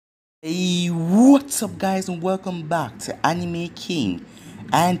Hey, what's up guys, and welcome back to Anime King.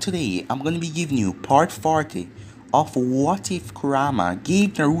 And today I'm going to be giving you part 40 of What If Kurama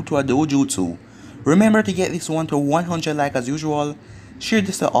Gave Naruto a Dojutsu. Remember to get this one to 100 like as usual. Share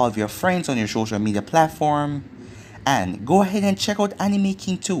this to all of your friends on your social media platform. And go ahead and check out Anime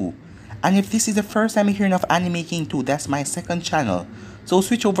King 2. And if this is the first time you're hearing of Anime King 2, that's my second channel. So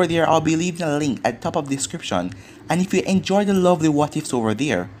switch over there, I'll be leaving a link at the top of the description. And if you enjoy the lovely what ifs over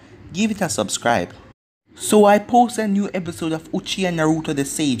there, give it a subscribe. So I posted a new episode of Uchiha Naruto the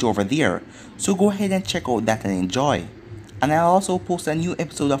Sage over there, so go ahead and check out that and enjoy. And I also posted a new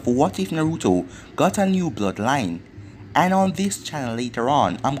episode of What If Naruto Got a New Bloodline. And on this channel later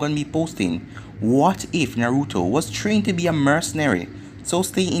on, I'm going to be posting What If Naruto Was Trained to be a Mercenary, so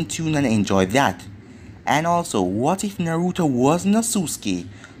stay in tune and enjoy that. And also, What If Naruto wasn't a Sasuke,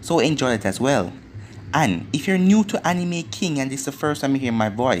 so enjoy it as well. And if you're new to Anime King and this is the first time you hear my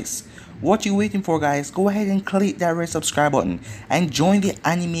voice, what you waiting for guys? Go ahead and click that red subscribe button and join the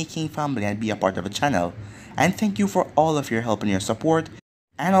Anime King family and be a part of the channel. And thank you for all of your help and your support.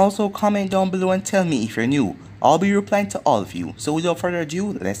 And also comment down below and tell me if you're new. I'll be replying to all of you. So without further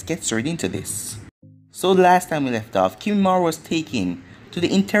ado, let's get straight into this. So the last time we left off, Kimimaro was taken to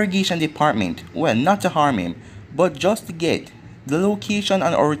the interrogation department. Well, not to harm him, but just to get the location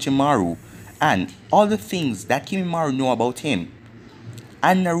on Orochimaru and all the things that Kimimaro knew about him.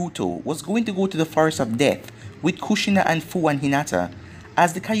 And Naruto was going to go to the Forest of Death with Kushina and Fu and Hinata,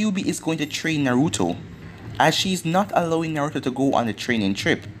 as the Kyuubi is going to train Naruto, as she is not allowing Naruto to go on the training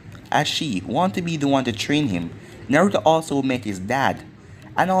trip, as she wants to be the one to train him. Naruto also met his dad,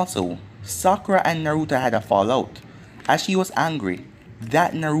 and also Sakura and Naruto had a fallout, as she was angry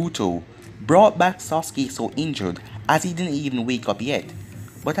that Naruto brought back Sasuke so injured as he didn't even wake up yet.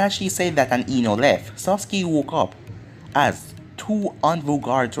 But as she said that and Ino left, Sasuke woke up as two envoy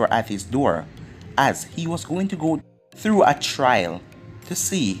guards were at his door, as he was going to go through a trial to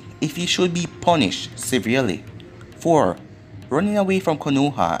see if he should be punished severely for running away from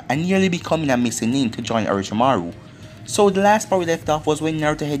Konoha and nearly becoming a missing link to join Orochimaru. So the last part we left off was when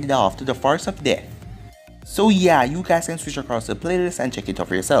Naruto headed off to the Forest of Death. So yeah, you guys can switch across the playlist and check it out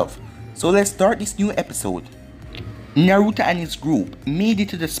for yourself. So let's start this new episode. Naruto and his group made it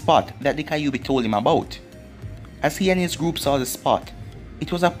to the spot that the Kyuubi told him about. As he and his group saw the spot,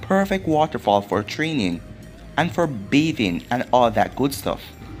 it was a perfect waterfall for training and for bathing and all that good stuff.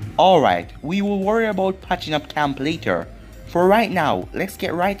 Alright, we will worry about patching up camp later. For right now, let's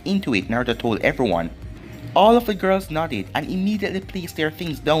get right into it, Naruto told everyone. All of the girls nodded and immediately placed their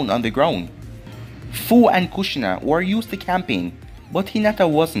things down on the ground. Fu and Kushina were used to camping, but Hinata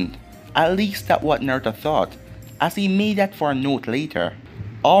wasn't. At least that's what Naruto thought, as he made that for a note later.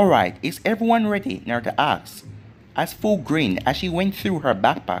 Alright, is everyone ready? Naruto asked, as Fu grinned as she went through her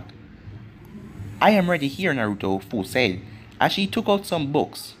backpack. I am ready here, Naruto, Fu said, as she took out some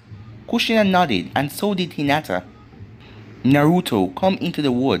books. Kushina nodded and so did Hinata. Naruto, come into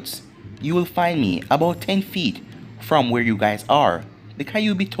the woods. You will find me about 10 feet from where you guys are, the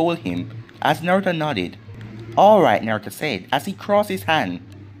Kyuubi told him, as Naruto nodded. Alright, Naruto said, as he crossed his hand.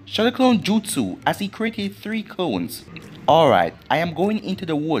 Show the clone jutsu as he created 3 clones. Alright, I am going into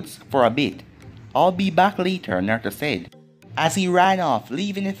the woods for a bit. I'll be back later, Naruto said, as he ran off,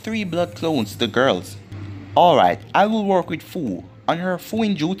 leaving the 3 blood clones to the girls. Alright, I will work with Fu on her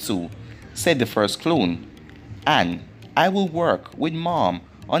Fuin jutsu, said the first clone. And I will work with Mom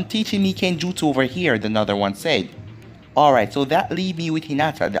on teaching me Kenjutsu over here, the other one said. Alright, so that leave me with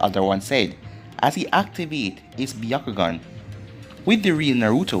Hinata, the other one said, as he activated his Byakugan with the real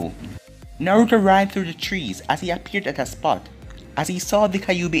Naruto. Naruto ran through the trees as he appeared at a spot, as he saw the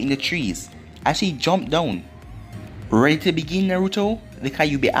Kyuubi in the trees, as he jumped down. Ready to begin, Naruto? The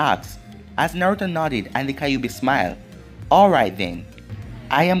Kyuubi asked, as Naruto nodded and the Kyuubi smiled. Alright then,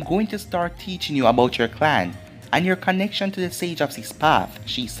 I am going to start teaching you about your clan and your connection to the Sage of Six Paths,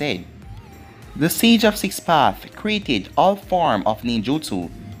 she said. The Sage of Six Paths created all form of ninjutsu.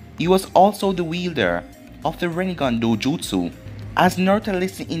 He was also the wielder of the Rinnegan dojutsu. As Naruto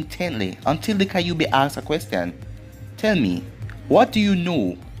listened intently until the Kyuubi asked a question. Tell me, what do you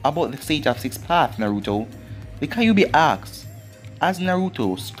know about the Sage of Six Paths, Naruto? The Kyuubi asked, as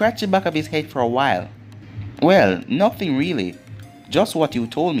Naruto scratched the back of his head for a while. Well, nothing really, just what you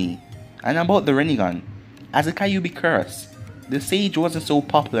told me, and about the Rinnegan. As the Kyuubi cursed, the sage wasn't so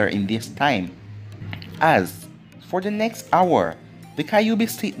popular in this time. As for the next hour, the Kyuubi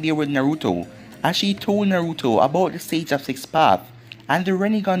stayed there with Naruto as she told Naruto about the Sage of Six Paths and the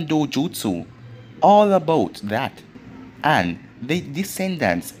Rinnegan dojutsu, all about that, and the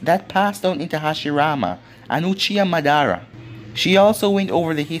descendants that passed down into Hashirama and Uchiha Madara. She also went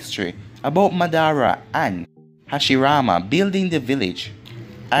over the history about Madara and Hashirama building the village,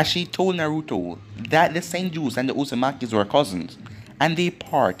 as she told Naruto that the Senjus and the Uzumakis were cousins, and they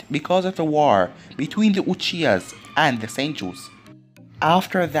part because of the war between the Uchihas and the Senjus.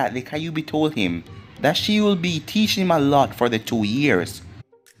 After that, the Kyuubi told him that she will be teaching him a lot for the 2 years.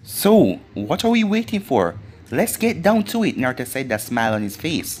 So, what are we waiting for? Let's get down to it, Naruto said, that smile on his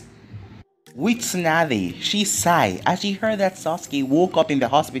face. With Tsunade, she sighed as she heard that Sasuke woke up in the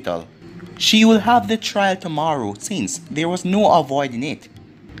hospital. She will have the trial tomorrow since there was no avoiding it.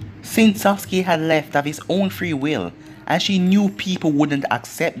 Since Sasuke had left of his own free will, and she knew people wouldn't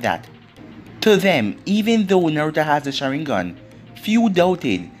accept that. To them, even though Naruto has the Sharingan, few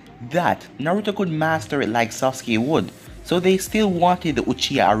doubted that Naruto could master it like Sasuke would, so they still wanted the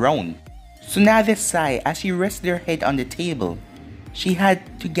Uchiha around. Tsunade sighed as she rested her head on the table. She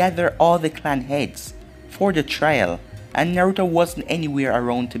had to gather all the clan heads for the trial, and Naruto wasn't anywhere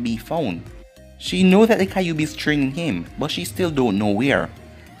around to be found. She knew that the Kyuubi is training him, but she still don't know where.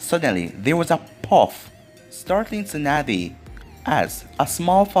 Suddenly, there was a puff, startling Tsunade, as a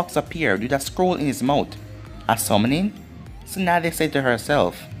small fox appeared with a scroll in his mouth. A summoning? Tsunade said to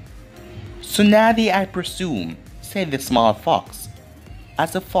herself. Tsunade, I presume, said the small fox,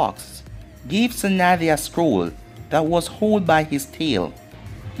 as the fox gave Tsunade a scroll that was held by his tail.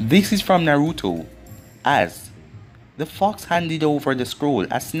 This is from Naruto, as the fox handed over the scroll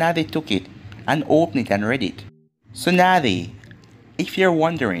as Tsunade took it and opened it and read it. Tsunade, if you're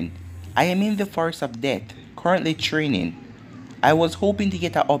wondering, I am in the Forest of Death, currently training. I was hoping to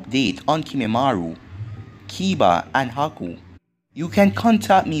get an update on Kimemaru, Kiba, and Haku. You can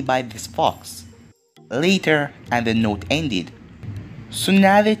contact me by this fox. Later, and the note ended.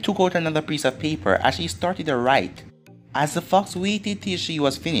 Tsunade took out another piece of paper as she started to write. As the fox waited till she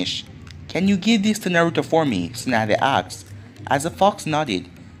was finished, can you give this to Naruto for me? Tsunade asked, as the fox nodded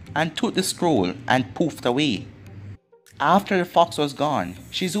and took the scroll and poofed away. After the fox was gone,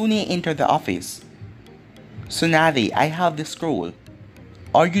 Shizune entered the office. Tsunade, I have the scroll.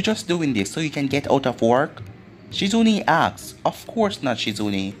 Are you just doing this so you can get out of work? Shizune asked. Of course not,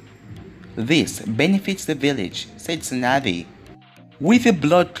 Shizune. This benefits the village, said Tsunade. With a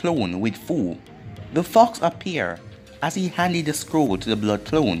blood clone with Fu, the fox appeared as he handed the scroll to the blood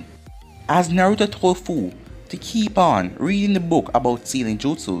clone. As Naruto told Fu to keep on reading the book about sealing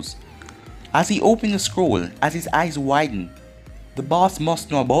jutsus. As he opened the scroll, as his eyes widened, the boss must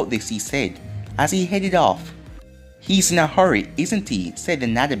know about this, he said, as he headed off. He's in a hurry, isn't he? Said the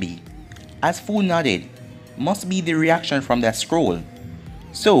Nadabi. As Fu nodded, must be the reaction from that scroll.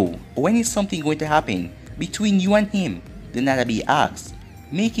 So, when is something going to happen between you and him? The Nadabi asked,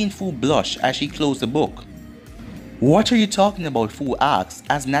 making Fu blush as she closed the book. What are you talking about? Fu asked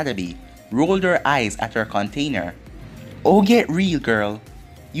as Nadabi rolled her eyes at her container. Oh, get real, girl.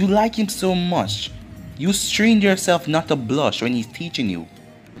 You like him so much. You strained yourself not to blush when he's teaching you.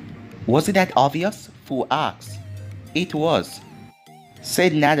 Was it that obvious? Fu asked. It was,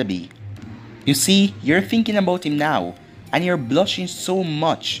 said Nadabi. You see, you're thinking about him now, and you're blushing so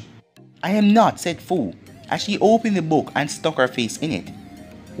much. I am not, said Fu, as she opened the book and stuck her face in it.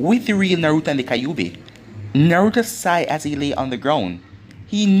 With the real Naruto and the Kyuubi, Naruto sighed as he lay on the ground.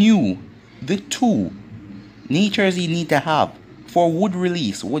 He knew the two natures he needed to have for wood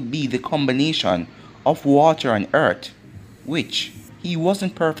release would be the combination of water and earth, which he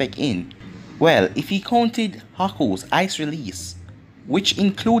wasn't perfect in. Well, if he counted Haku's ice release, which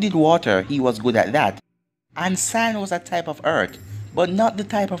included water, he was good at that. And sand was a type of earth, but not the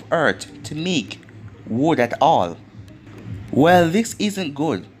type of earth to make wood at all. Well, this isn't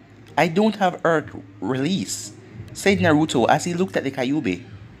good. I don't have earth release, said Naruto as he looked at the Kyuubi.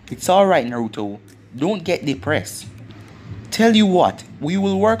 It's alright, Naruto. Don't get depressed. Tell you what, we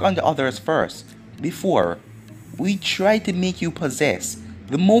will work on the others first, before we try to make you possess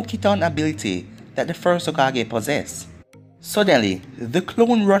the Mokiton ability that the first Hokage possessed. Suddenly, the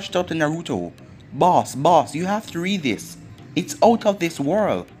clone rushed up to Naruto. Boss, you have to read this. It's out of this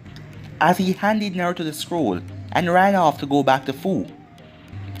world. As he handed Naruto the scroll and ran off to go back to Fu.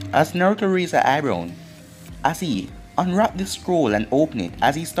 As Naruto raised an eyebrow, as he unwrapped the scroll and opened it,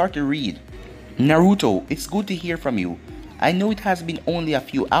 as he started to read. Naruto, it's good to hear from you. I know it has been only a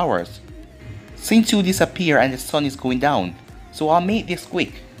few hours since you disappeared and the sun is going down, so I'll make this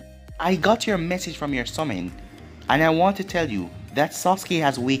quick. I got your message from your summon, and I want to tell you that Sasuke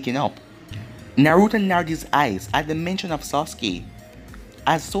has waken up. Naruto narrowed his eyes at the mention of Sasuke,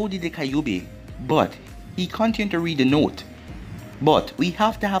 as so did the Kyuubi, but he continued to read the note. But we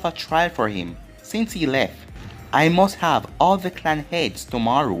have to have a trial for him since he left. I must have all the clan heads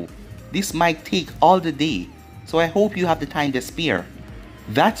tomorrow. This might take all the day, so I hope you have the time to spare.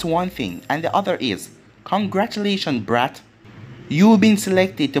 That's one thing, and the other is, congratulations brat. You've been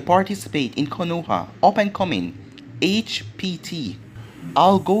selected to participate in Konoha up and coming HPT.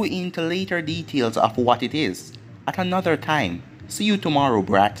 I'll go into later details of what it is at another time. See you tomorrow,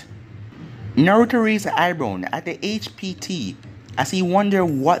 brat. Naruto raised an eyebrow at the HPT as he wondered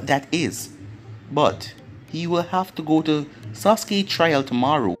what that is. But he will have to go to Sasuke's trial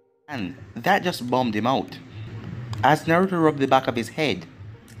tomorrow, and that just bummed him out. As Naruto rubbed the back of his head,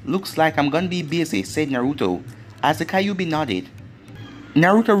 "Looks like I'm gonna be busy," said Naruto as the Kyuubi nodded.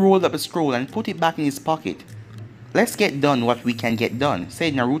 Naruto rolled up a scroll and put it back in his pocket. "Let's get done what we can get done,"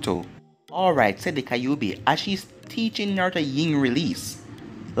 said Naruto. "Alright," said the Kyuubi as she's teaching Naruto Yin Release.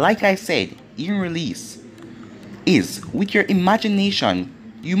 Like I said, Yin Release is, with your imagination,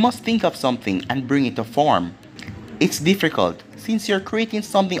 you must think of something and bring it to form. It's difficult since you're creating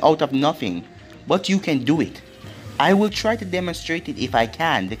something out of nothing, but you can do it. I will try to demonstrate it if I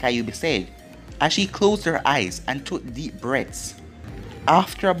can," the Kyuubi said, as she closed her eyes and took deep breaths.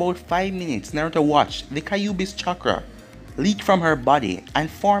 After about 5 minutes, Naruto watched the Kyuubi's chakra leak from her body and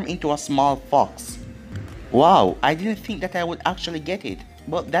form into a small fox. Wow, I didn't think that I would actually get it,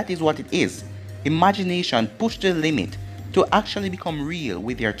 but that is what it is. Imagination pushed to the limit to actually become real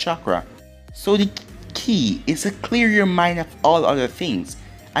with your chakra. So the key is to clear your mind of all other things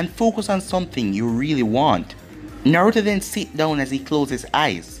and focus on something you really want. Naruto then sat down as he closed his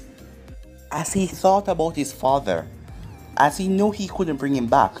eyes. As he thought about his father, as he knew he couldn't bring him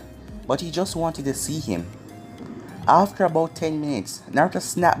back, but he just wanted to see him. After about 10 minutes, Naruto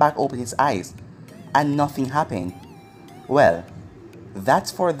snapped back open his eyes, and nothing happened. "Well,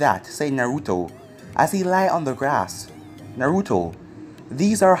 that's for that," said Naruto as he lay on the grass. "Naruto,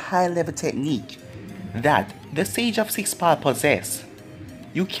 these are high-level technique that the Sage of Six Paths possess.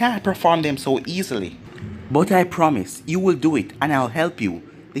 You can't perform them so easily. But I promise you will do it and I'll help you,"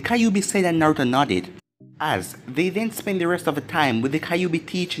 the Kyuubi said, and Naruto nodded. As they then spent the rest of the time with the Kyuubi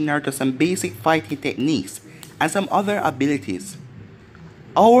teaching Naruto some basic fighting techniques and some other abilities.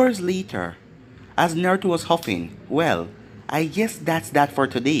 Hours later, as Naruto was huffing, "Well, I guess that's that for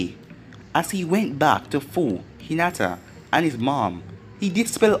today." As he went back to Fu, Hinata, and his mom, he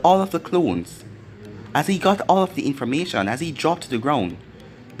dispelled all of the clones. As he got all of the information as he dropped to the ground.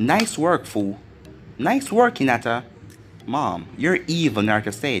 "Nice work, Fu." "Nice work, Hinata." "Mom, you're evil,"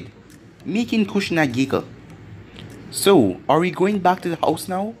 Naruto said, making Kushina giggle. "So, are we going back to the house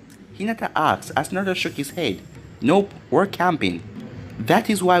now?" Hinata asked as Naruto shook his head. "Nope, we're camping."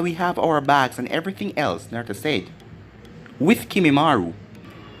 "That is why we have our bags and everything else," Naruto said. With Kimimaro,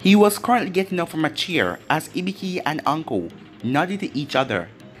 he was currently getting up from a chair as Ibiki and Anko nodded to each other.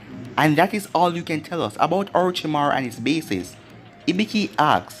 "And that is all you can tell us about Orochimaru and his bases?" Ibiki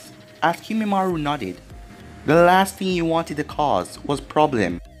asked as Kimimaro nodded. "The last thing he wanted to cause was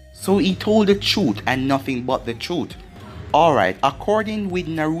problem, so he told the truth and nothing but the truth." "Alright, according with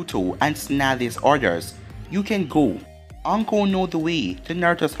Naruto and Tsunade's orders, you can go. Anko knows the way to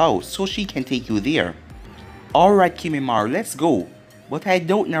Naruto's house so she can take you there." "Alright Kimimaro, let's go. But I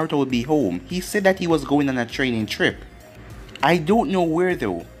doubt Naruto will be home. He said that he was going on a training trip." "I don't know where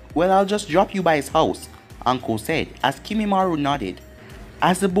though." "Well, I'll just drop you by his house," Anko said as Kimimaro nodded.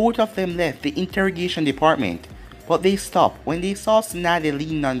 As the both of them left the interrogation department, but they stopped when they saw Tsunade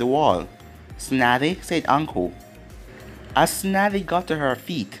leaning on the wall. "Tsunade," said Anko. As Tsunade got to her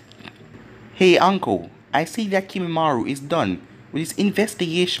feet. "Hey Anko, I see that Kimimaro is done with his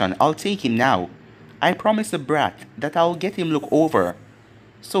investigation. I'll take him now. I promised the brat that I'll get him look over.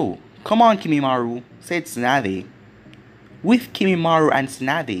 So, come on Kimimaro," said Tsunade. With Kimimaro and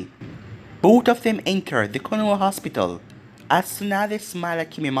Tsunade, both of them entered the Konoha hospital. As Tsunade smiled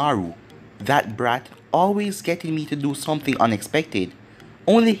at Kimimaro, "That brat always getting me to do something unexpected.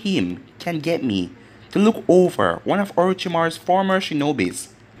 Only him can get me to look over one of Orochimaru's former shinobis."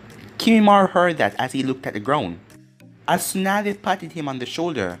 Kimimaro heard that as he looked at the ground. As Tsunade patted him on the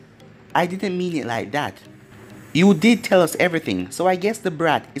shoulder, "I didn't mean it like that. You did tell us everything, so I guess the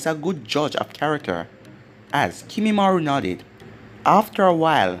brat is a good judge of character." As Kimimaro nodded. After a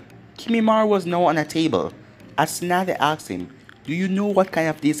while, Kimimaro was now on a table. As Tsunade asked him, "Do you know what kind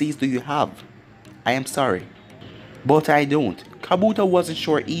of disease do you have?" "I am sorry, but I don't." Kabuto wasn't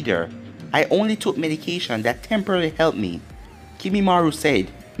sure either. "I only took medication that temporarily helped me," Kimimaro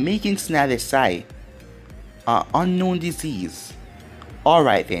said, making Tsunade sigh. Unknown disease.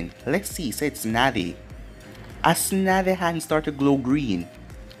 "Alright then, let's see," said Tsunade. As Tsunade's hand started to glow green,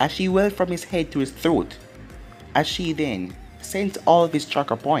 as she welled from his head to his throat, as she then sent all of his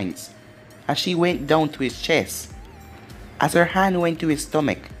chakra points, as she went down to his chest, as her hand went to his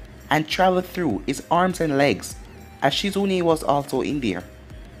stomach and traveled through his arms and legs as Shizune was also in there.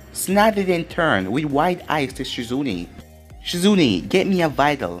 Tsunade then turned with wide eyes to Shizune. Shizune, get me a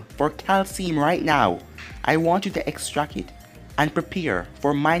vital for calcium right now. I want you to extract it and prepare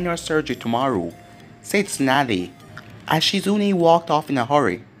for minor surgery tomorrow, said Tsunade, as Shizune walked off in a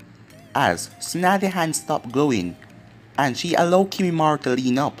hurry. As Tsunade's hand stopped glowing, and she allowed Kimimaro to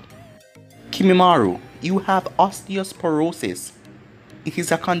lean up. Kimimaro, you have osteoporosis. It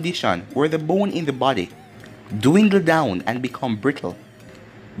is a condition where the bone in the body dwindle down and become brittle.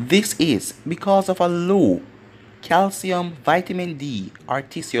 This is because of a low calcium, vitamin D, or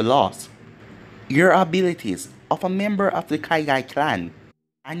tissue loss. Your abilities of a member of the Kaigai clan,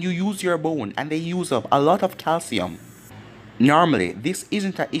 and you use your bone and they use up a lot of calcium. Normally, this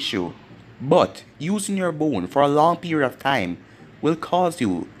isn't an issue, but using your bone for a long period of time will cause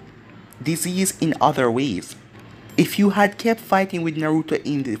you disease in other ways. If you had kept fighting with Naruto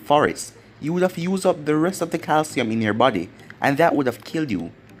in the forest, you would have used up the rest of the calcium in your body, and that would have killed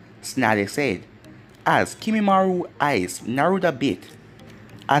you, Tsunade said, as Kimimaro eyes narrowed a bit,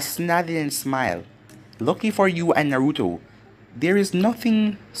 as Tsunade then smiled. Lucky for you and Naruto, there is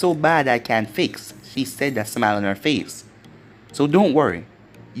nothing so bad I can't fix, she said, a smile on her face. So don't worry,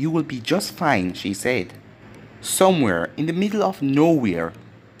 you will be just fine, she said. Somewhere in the middle of nowhere.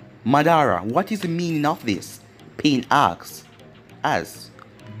 Madara, what is the meaning of this? Pain asks, as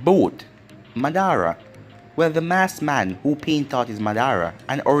both Madara, well, the masked man who Pain thought is Madara,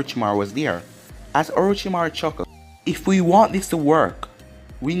 and Orochimaru was there, as Orochimaru chuckled. If we want this to work,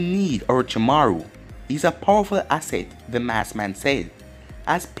 we need Orochimaru. He's a powerful asset, the masked man said,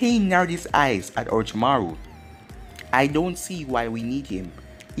 as Pain narrowed his eyes at Orochimaru. I don't see why we need him.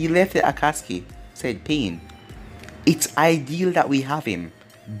 He left the Akatsuki, said Pain. It's ideal that we have him.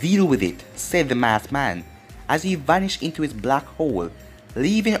 Deal with it, said the masked man, as he vanished into his black hole,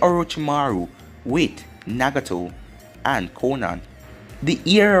 leaving Orochimaru with Nagato and Konan. The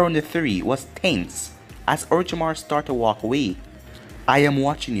air around the three was tense as Orochimaru started to walk away. I am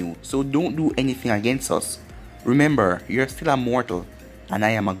watching you, so don't do anything against us. Remember, you're still a mortal, and I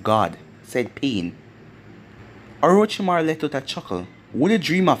am a god, said Pain. Orochimaru let out a chuckle. Would you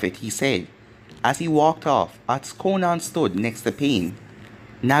dream of it, he said, as he walked off as Konan stood next to Pain.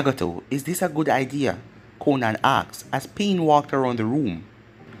 Nagato, is this a good idea? Konan asked as Pain walked around the room.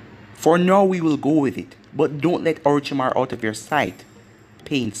 For now we will go with it, but don't let Orochimaru out of your sight,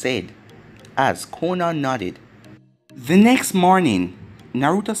 Pain said, as Konan nodded. The next morning,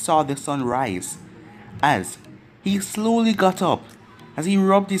 Naruto saw the sun rise, as he slowly got up, as he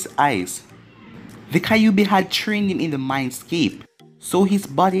rubbed his eyes. The Kyuubi had trained him in the mindscape, so his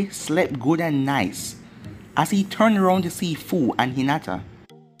body slept good and nice, as he turned around to see Fu and Hinata,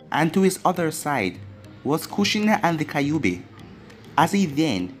 and to his other side was Kushina and the Kyuubi, as he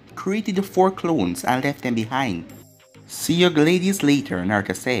then created the 4 clones and left them behind. See you ladies later,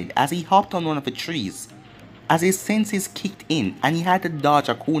 Naruto said as he hopped on one of the trees, as his senses kicked in and he had to dodge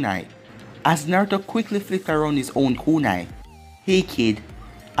a kunai, as Naruto quickly flipped around his own kunai. Hey kid,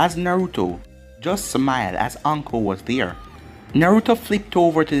 as Naruto just smiled as Anko was there. Naruto flipped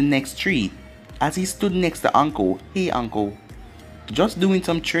over to the next tree as he stood next to Anko. Hey Anko, just doing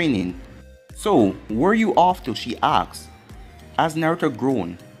some training. So, where you off to, she asked, as Naruto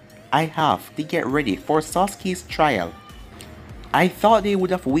groaned. I have to get ready for Sasuke's trial. I thought they would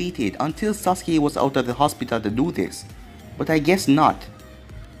have waited until Sasuke was out of the hospital to do this, but I guess not.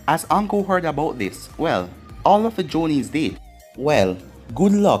 As Anko heard about this, well, all of the Jonins did. Well,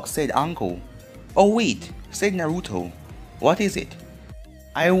 good luck, said Anko. Oh wait, said Naruto. What is it?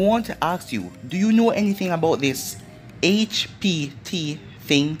 I want to ask you, do you know anything about this HPT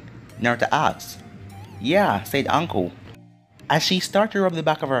thing? Naruto asked. Yeah, said Anko, as she started to rub the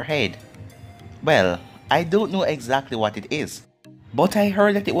back of her head. Well, I don't know exactly what it is, but I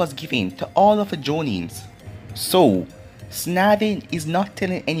heard that it was given to all of the Jonins. So, Tsunade is not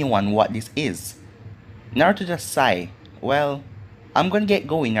telling anyone what this is. Naruto just sighed. Well, I'm gonna get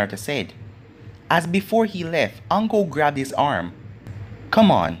going, Naruto said. As before he left, Anko grabbed his arm. Come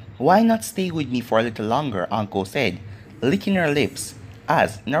on, why not stay with me for a little longer, Anko said, licking her lips,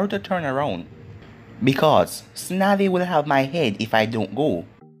 as Naruto turned around. Because Tsunade will have my head if I don't go.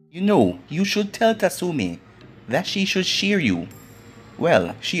 You know, you should tell Tasumi that she should shear you.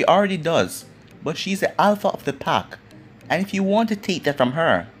 Well, she already does, but she's the alpha of the pack, and if you want to take that from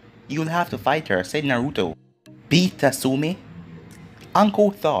her, you'll have to fight her, said Naruto. Beat Tasumi? Anko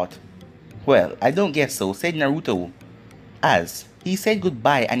thought. Well, I don't guess so, said Naruto, as he said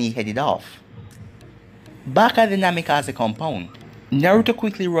goodbye and he headed off. Back at the Namikaze compound, Naruto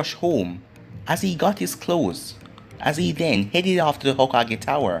quickly rushed home as he got his clothes, as he then headed off to the Hokage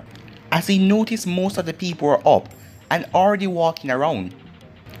Tower, as he noticed most of the people were up and already walking around.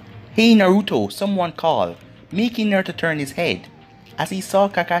 "Hey Naruto," someone called, making Naruto turn his head as he saw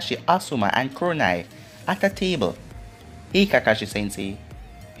Kakashi, Asuma, and Kurenai at a table. "Hey Kakashi sensei."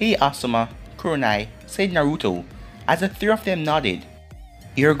 "Hey Asuma, Kurenai," said Naruto as the three of them nodded.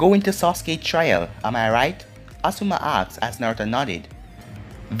 "You're going to Sasuke trial, am I right?" Asuma asked as Naruto nodded.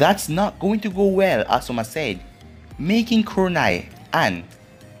 "That's not going to go well," Asuma said, making Kurenai and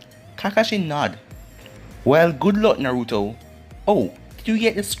Kakashi nod. "Well, good luck Naruto." "Oh, did you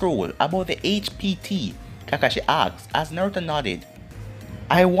get the scroll about the HPT?" Kakashi asked as Naruto nodded.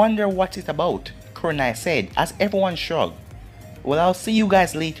 "I wonder what it's about," Kurenai said as everyone shrugged. "Well, I'll see you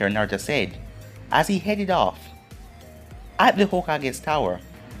guys later," Naruto said as he headed off. At the Hokage's tower,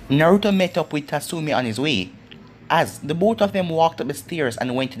 Naruto met up with Tatsumi on his way as the both of them walked up the stairs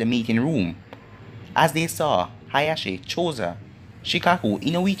and went to the meeting room. As they saw Hayashi, Choza, Shikaku,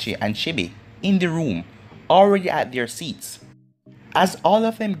 Inoichi, and Chibi in the room, already at their seats, as all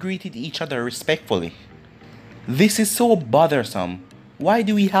of them greeted each other respectfully. "This is so bothersome. Why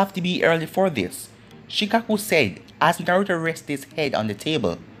do we have to be early for this?" Shikaku said as Naruto rested his head on the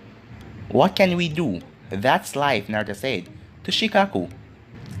table. "What can we do? That's life," Naruto said to Shikaku.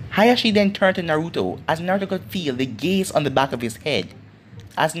 Hayashi then turned to Naruto as Naruto could feel the gaze on the back of his head.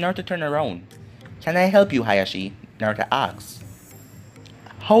 As Naruto turned around, "Can I help you, Hayashi?" Naruto asked.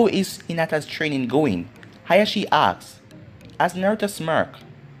 "How is Hinata's training going?" Hayashi asked as Naruto smirked.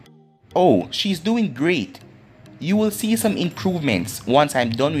 "Oh, she's doing great. You will see some improvements once I'm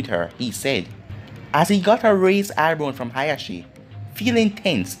done with her," he said. As he got a raised eyebrow from Hayashi, feeling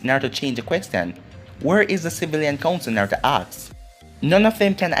tense, Naruto changed the question. "Where is the civilian council?" Naruto asked. "None of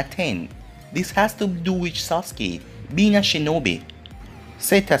them can attend. This has to do with Sasuke being a shinobi,"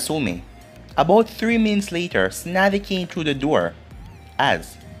 said Tatsumi. About 3 minutes later, Tsunade came through the door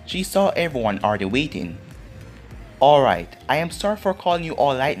as she saw everyone already waiting. "Alright, I am sorry for calling you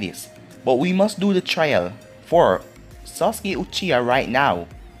all like this, but we must do the trial for Sasuke Uchiha right now."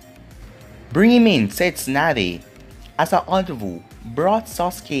 "Bring him in," said Tsunade as an envoy brought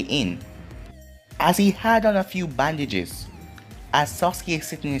Sasuke in as he had on a few bandages. As Sasuke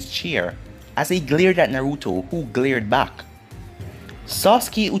sat in his chair as he glared at Naruto, who glared back.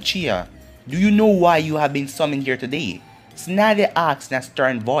 "Sasuke Uchiha, do you know why you have been summoned here today?" Tsunade asked in a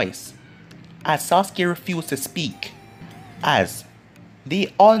stern voice as Sasuke refused to speak. As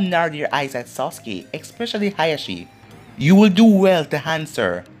they all narrowed their eyes at Sasuke, especially Hayashi. "You will do well to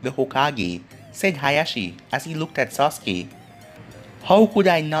answer the Hokage," said Hayashi as he looked at Sasuke. "How could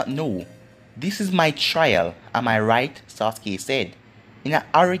I not know? This is my trial, am I right?" Sasuke said in an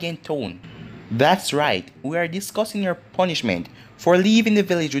arrogant tone. "That's right, we are discussing your punishment for leaving the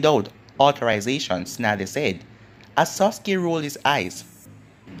village without authorization," Tsunade said as Sasuke rolled his eyes.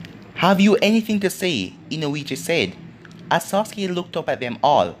 "Have you anything to say?" Inoichi said as Sasuke looked up at them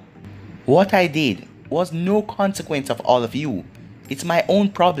all. "What I did was no consequence of all of you. It's my own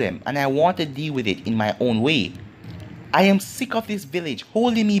problem and I want to deal with it in my own way. I am sick of this village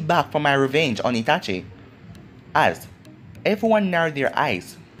holding me back from my revenge on Itachi." As everyone narrowed their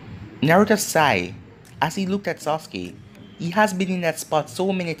eyes, Naruto sighed as he looked at Sasuke. He has been in that spot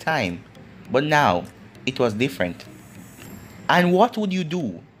so many times, but now it was different. "And what would you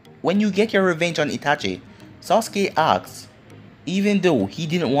do when you get your revenge on Itachi?" Sasuke asked. Even though he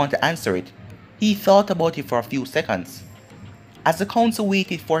didn't want to answer it, he thought about it for a few seconds. As the council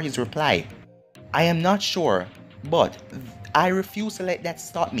waited for his reply, "I am not sure, but I refuse to let that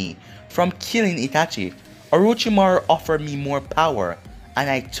stop me from killing Itachi. Orochimaru offered me more power, and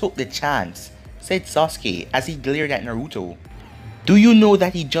I took the chance," said Sasuke as he glared at Naruto. "Do you know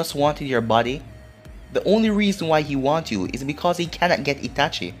that he just wanted your body? The only reason why he wants you is because he cannot get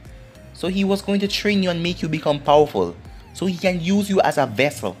Itachi. So he was going to train you and make you become powerful, so he can use you as a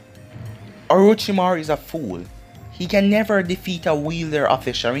vessel. Orochimaru is a fool. He can never defeat a wielder of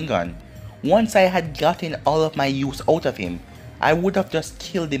the Sharingan. Once I had gotten all of my use out of him, I would have just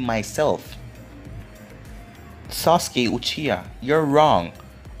killed him myself." "Sasuke Uchiha, you're wrong.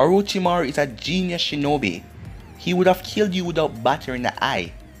 Orochimaru is a genius shinobi. He would have killed you without battering an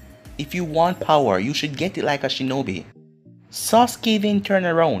eye. If you want power, you should get it like a shinobi." Sasuke then turned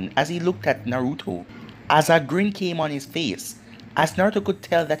around as he looked at Naruto, as a grin came on his face, as Naruto could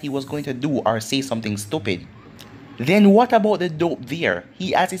tell that he was going to do or say something stupid. "Then what about the dope there?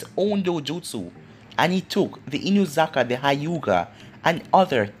 He has his own dojutsu, and he took the Inuzaka, the Hyuga, and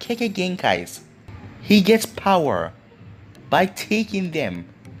other Kekkei Genkais. He gets power by taking them.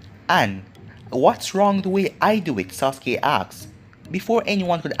 And what's wrong the way I do it?" Sasuke asked. Before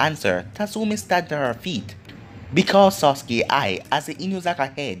anyone could answer, Tatsumi stepped to her feet. "Because Sasuke, I, as the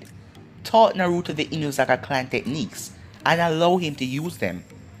Inuzaka head, taught Naruto the Inuzaka clan techniques and allow him to use them.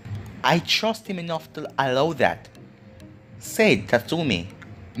 I trust him enough to allow that, said Tatsumi,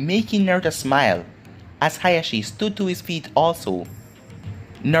 making Naruto smile as Hayashi stood to his feet also.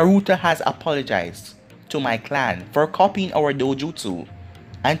 Naruto has apologized to my clan for copying our dojutsu,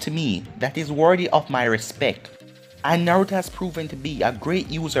 and to me that is worthy of my respect. And Naruto has proven to be a great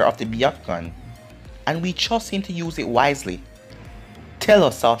user of the Byakugan, and we trust him to use it wisely. Tell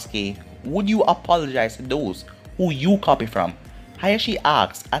us, Sasuke, would you apologize to those who you copy from? Hayashi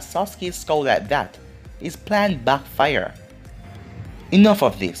asks as Sasuke scowled at that. His plan backfire. Enough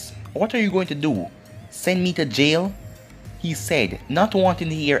of this. What are you going to do? Send me to jail? He said, not wanting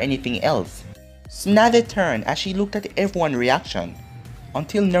to hear anything else. Tsunade turned as she looked at everyone's reaction,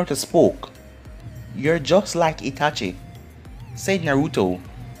 until Naruto spoke. You're just like Itachi, said Naruto,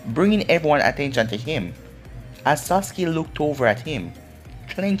 bringing everyone's attention to him, as Sasuke looked over at him,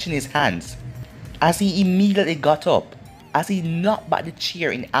 clenching his hands, as he immediately got up, as he knocked back the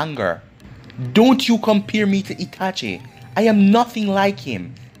chair in anger. Don't you compare me to Itachi, I am nothing like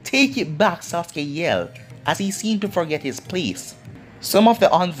him. Take it back, Sasuke yelled, as he seemed to forget his place. Some of the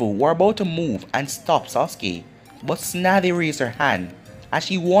Anvu were about to move and stop Sasuke, but Tsunade raised her hand, as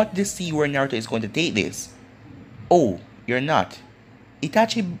she wanted to see where Naruto is going to take this. Oh, you're not.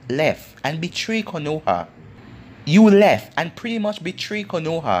 Itachi left and betrayed Konoha. You left and pretty much betrayed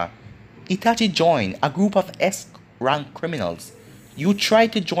Konoha. Itachi joined a group of S-rank criminals. You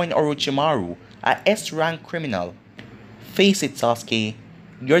tried to join Orochimaru, a S-rank criminal. Face it, Sasuke,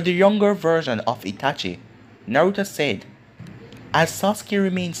 you're the younger version of Itachi, Naruto said, as Sasuke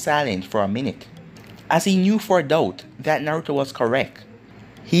remained silent for a minute, as he knew for a doubt that Naruto was correct.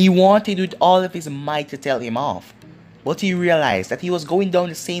 He wanted with all of his might to tell him off, but he realized that he was going down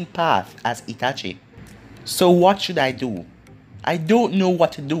the same path as Itachi. So what should I do? I don't know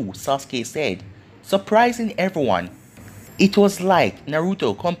what to do, Sasuke said, surprising everyone. It was like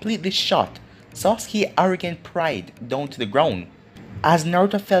Naruto completely shot Sasuke's arrogant pride down to the ground, as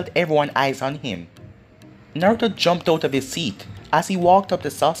Naruto felt everyone's eyes on him. Naruto jumped out of his seat as he walked up to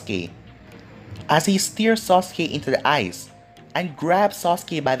Sasuke, as he stared Sasuke into the eyes and grabbed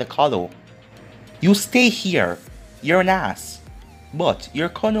Sasuke by the collar. You stay here, you're an ass. But you're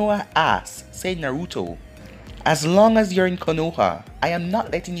Konoha ass, said Naruto. As long as you're in Konoha, I am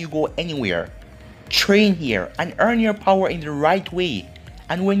not letting you go anywhere. Train here and earn your power in the right way,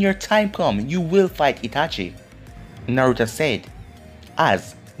 and when your time comes, you will fight Itachi, Naruto said,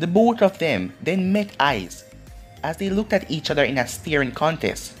 as the both of them then met eyes, as they looked at each other in a staring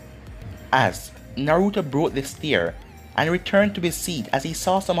contest. As Naruto broke the stare and returned to his seat as he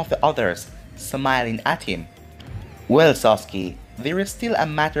saw some of the others smiling at him. Well, Sasuke, there is still a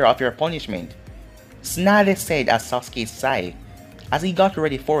matter of your punishment, Tsunade said as Sasuke sighed, as he got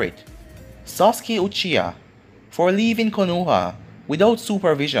ready for it. Sasuke Uchiha, for leaving Konoha without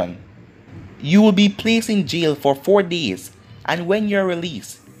supervision. You will be placed in jail for 4 days, and when you're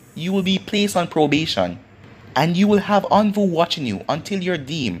released, you will be placed on probation, and you will have Anvu watching you until you're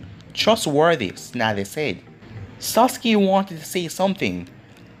deemed trustworthy, Tsunade said. Sasuke wanted to say something,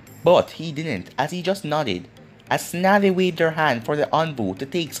 but he didn't, as he just nodded, as Tsunade waved her hand for the Anvu to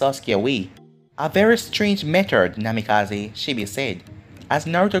take Sasuke away. A very strange method, Namikaze, Shibi said, as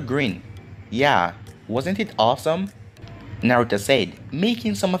Naruto grinned. Yeah, wasn't it awesome? Naruto said,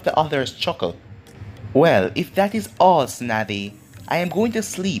 making some of the others chuckle. Well, if that is all, Tsunade, I am going to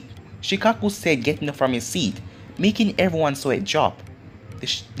sleep, Shikaku said, getting up from his seat, making everyone's sweat drop.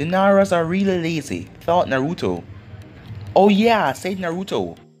 The Naras are really lazy, thought Naruto. Oh yeah, said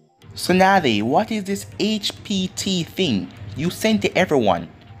Naruto. Tsunade, what is this HPT thing you sent to everyone?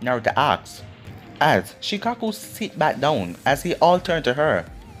 Naruto asked, as Shikaku sat back down as they all turned to her,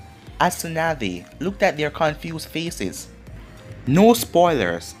 as Tsunade looked at their confused faces. No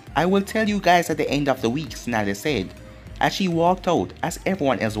spoilers, I will tell you guys at the end of the week, Tsunade said, as she walked out as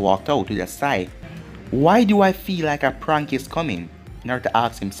everyone else walked out to the side. Why do I feel like a prank is coming? Naruto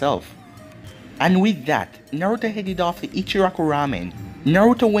asked himself. And with that, Naruto headed off to Ichiraku Ramen.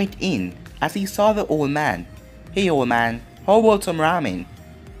 Naruto went in as he saw the old man. Hey old man, how about some ramen?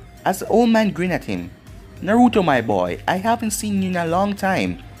 As the old man grinned at him. Naruto my boy, I haven't seen you in a long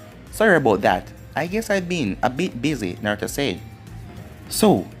time. Sorry about that, I guess I've been a bit busy, Naruto said.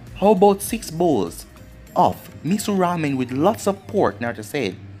 So, how about 6 bowls of miso ramen with lots of pork, Naruto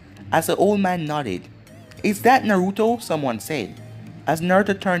said, as the old man nodded. Is that Naruto? Someone said, as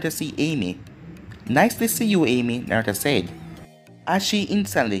Naruto turned to see Amy. Nice to see you, Amy, Naruto said, as she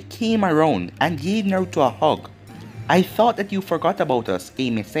instantly came around and gave Naruto a hug. I thought that you forgot about us,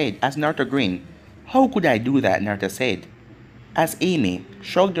 Amy said as Naruto grinned. How could I do that, Naruto said. as Amy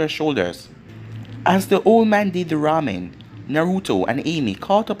shrugged her shoulders. As the old man did the ramen, Naruto and Amy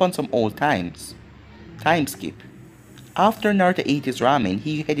caught up on some old times. Time skip. After Naruto ate his ramen,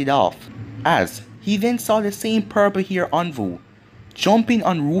 he headed off, as he then saw the same purple-haired Anvu jumping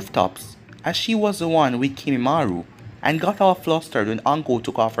on rooftops, as she was the one with Kimimaru, and got all flustered when Anko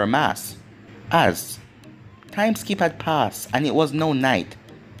took off her mask. As time skip had passed and it was now night,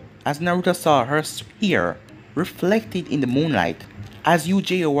 as Naruto saw her hair reflected in the moonlight, as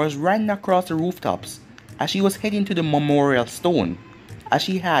Yujiro was running across the rooftops as she was heading to the memorial stone, as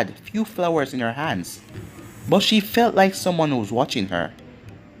she had few flowers in her hands, but she felt like someone was watching her.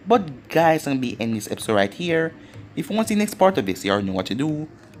 But guys, I'm gonna be ending this episode right here. If you want to see the next part of this, you already know what to do.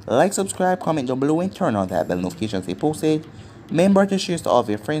 Like, subscribe, comment down below, and turn on that bell notification they posted. Remember to share to all of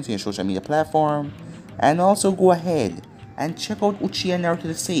your friends in your social media platform. And also go ahead and check out Uchiha Naruto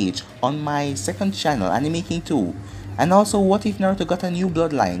the Sage on my second channel, Anime King 2. And also, what if Naruto got a new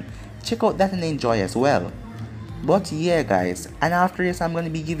bloodline? Check out that and enjoy as well. But yeah guys, and after this I'm going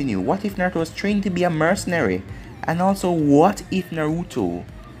to be giving you what if Naruto was trained to be a mercenary, and also what if Naruto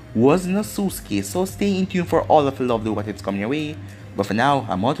was Inosuke. So stay in tune for all of the lovely what ifs coming your way. But for now,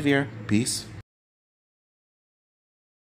 I'm out of here. Peace.